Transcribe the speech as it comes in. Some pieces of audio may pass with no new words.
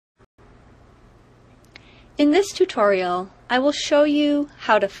In this tutorial, I will show you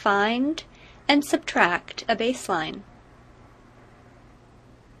how to find and subtract a baseline,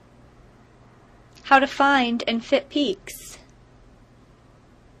 how to find and fit peaks,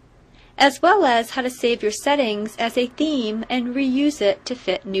 as well as how to save your settings as a theme and reuse it to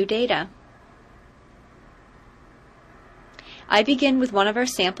fit new data. I begin with one of our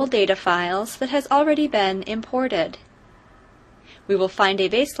sample data files that has already been imported. We will find a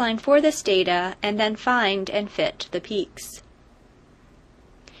baseline for this data and then find and fit the peaks.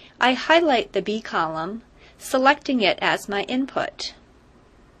 I highlight the B column, selecting it as my input.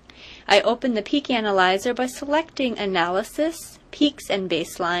 I open the Peak Analyzer by selecting Analysis, Peaks and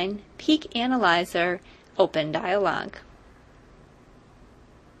Baseline, Peak Analyzer, Open Dialog.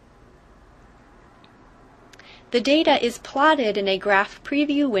 The data is plotted in a graph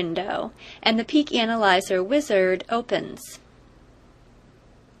preview window, and the Peak Analyzer wizard opens.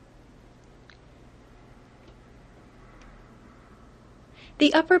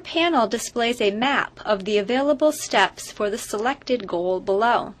 The upper panel displays a map of the available steps for the selected goal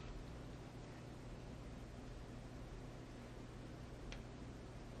below.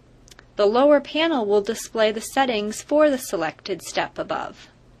 The lower panel will display the settings for the selected step above.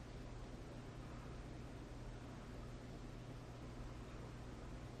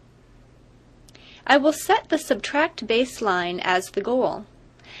 I will set the subtract baseline as the goal.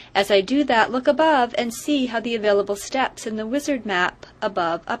 As I do that, look above and see how the available steps in the wizard map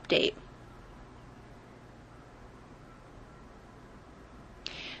above update.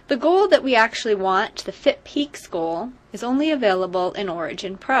 The goal that we actually want, the Fit Peaks goal, is only available in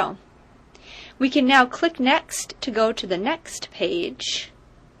Origin Pro. We can now click Next to go to the next page,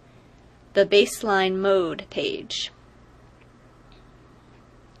 the Baseline Mode page.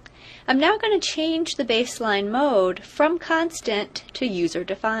 I'm now going to change the baseline mode from constant to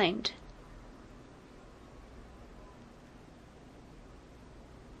user-defined.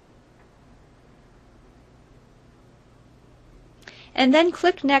 And then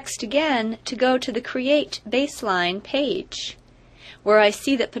click Next again to go to the Create Baseline page, where I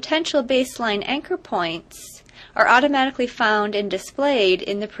see that potential baseline anchor points are automatically found and displayed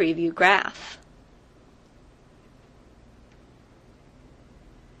in the preview graph.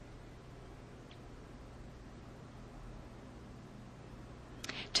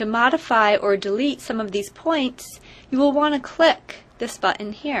 To modify or delete some of these points, you will want to click this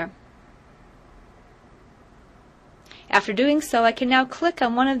button here. After doing so, I can now click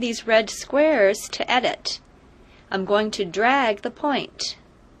on one of these red squares to edit. I'm going to drag the point.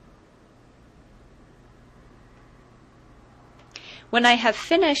 When I have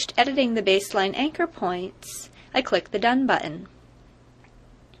finished editing the baseline anchor points, I click the Done button.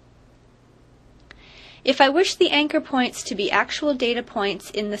 If I wish the anchor points to be actual data points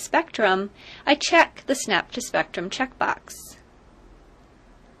in the spectrum, I check the Snap to Spectrum checkbox.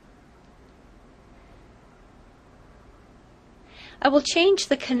 I will change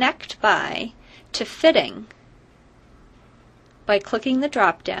the Connect By to Fitting by clicking the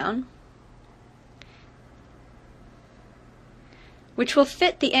drop-down, which will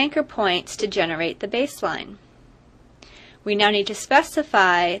fit the anchor points to generate the baseline. We now need to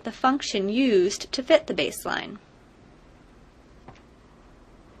specify the function used to fit the baseline.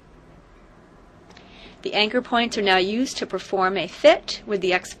 The anchor points are now used to perform a fit with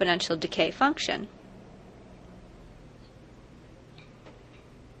the exponential decay function.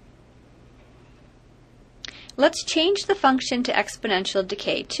 Let's change the function to exponential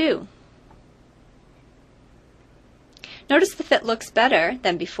decay too. Notice the fit looks better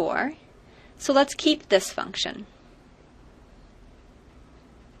than before, so let's keep this function.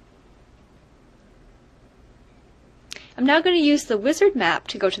 I'm now going to use the wizard map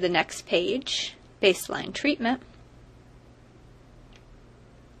to go to the next page, Baseline Treatment.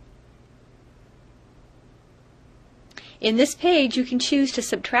 In this page, you can choose to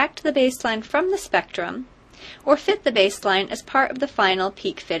subtract the baseline from the spectrum or fit the baseline as part of the final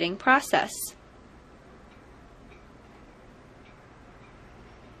peak fitting process.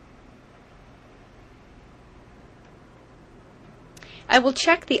 I will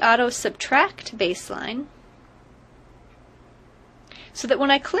check the Auto Subtract baseline so that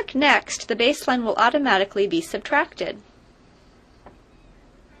when I click Next, the baseline will automatically be subtracted.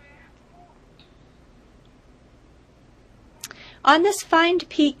 On this Find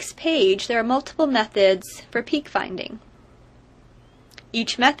Peaks page, there are multiple methods for peak finding.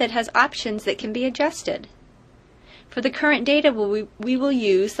 Each method has options that can be adjusted. For the current data, we will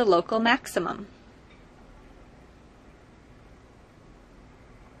use the local maximum.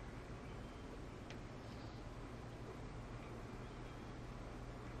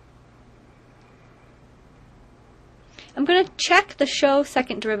 I'm going to check the Show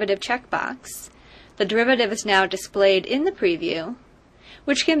Second Derivative checkbox. The derivative is now displayed in the preview,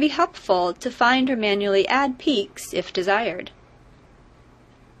 which can be helpful to find or manually add peaks if desired.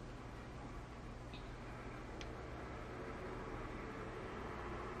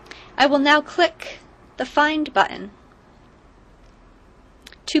 I will now click the Find button.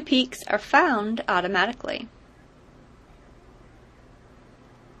 2 peaks are found automatically.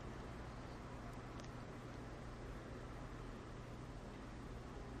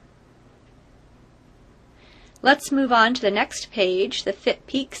 Let's move on to the next page, the Fit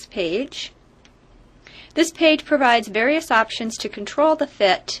Peaks page. This page provides various options to control the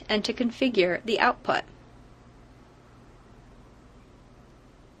fit and to configure the output.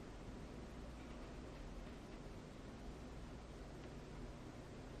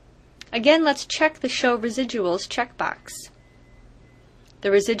 Again, let's check the Show Residuals checkbox. The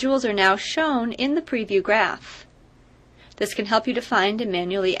residuals are now shown in the preview graph. This can help you to find and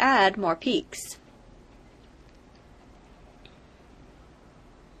manually add more peaks.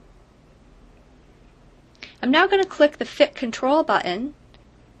 I'm now going to click the Fit Control button.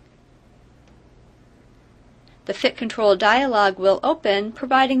 The Fit Control dialog will open,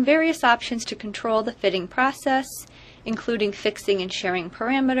 providing various options to control the fitting process, including fixing and sharing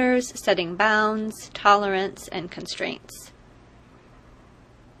parameters, setting bounds, tolerance, and constraints.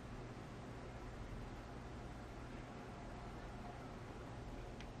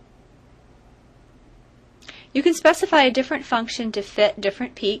 You can specify a different function to fit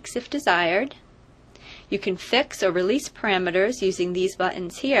different peaks if desired. You can fix or release parameters using these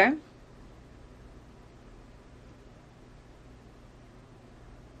buttons here.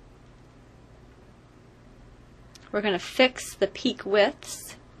 We're going to fix the peak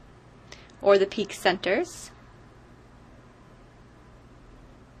widths or the peak centers.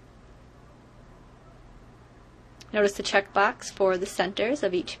 Notice the checkbox for the centers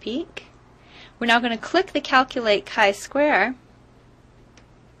of each peak. We're now going to click the Calculate chi-square,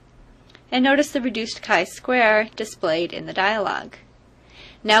 and notice the reduced chi-square displayed in the dialog.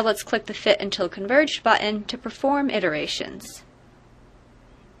 Now let's click the Fit Until Converged button to perform iterations.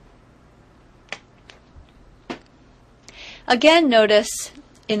 Again, notice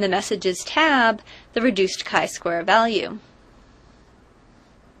in the Messages tab the reduced chi-square value.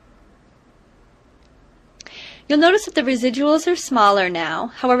 You'll notice that the residuals are smaller now.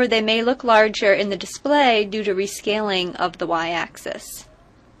 However, they may look larger in the display due to rescaling of the y-axis.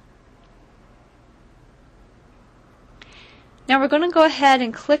 Now we're going to go ahead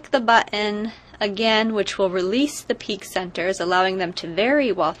and click the button again, which will release the peak centers, allowing them to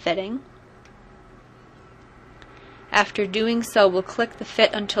vary while fitting. After doing so, we'll click the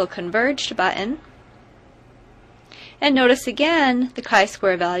Fit Until Converged button. And notice again the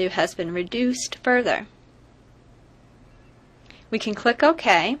chi-square value has been reduced further. We can click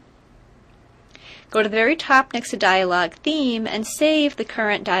OK. Go to the very top next to Dialog Theme and save the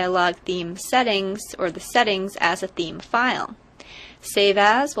current Dialog Theme settings or the settings as a theme file. Save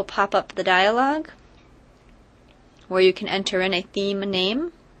As will pop up the dialog where you can enter in a theme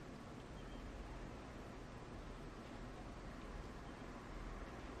name.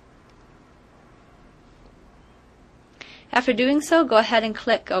 After doing so, go ahead and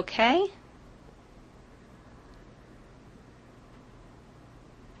click OK.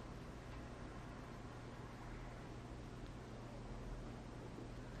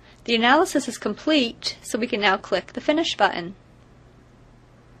 The analysis is complete, so we can now click the Finish button.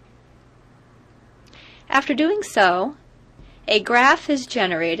 After doing so, a graph is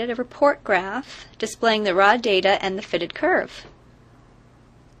generated, a report graph, displaying the raw data and the fitted curve.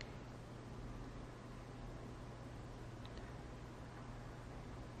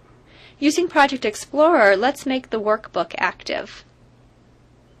 Using Project Explorer, let's make the workbook active.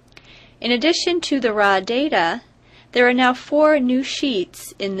 In addition to the raw data, there are now 4 new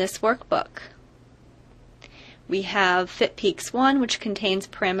sheets in this workbook. We have Fit Peaks 1, which contains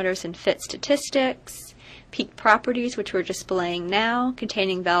parameters and fit statistics, Peak Properties, which we're displaying now,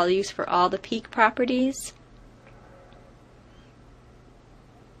 containing values for all the peak properties.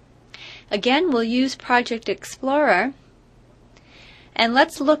 Again, we'll use Project Explorer, and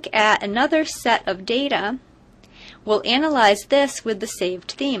let's look at another set of data. We'll analyze this with the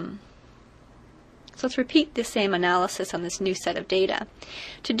saved theme. So let's repeat the same analysis on this new set of data.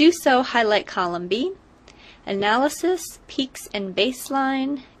 To do so, highlight column B, Analysis, Peaks and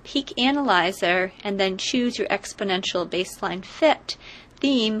Baseline, Peak Analyzer, and then choose your exponential baseline fit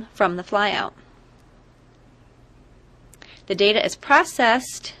theme from the flyout. The data is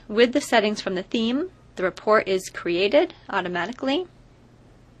processed with the settings from the theme. The report is created automatically.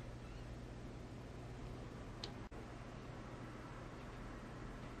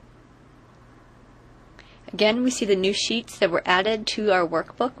 Again, we see the new sheets that were added to our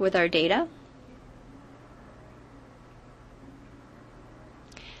workbook with our data.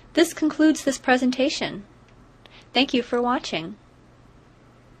 This concludes this presentation. Thank you for watching.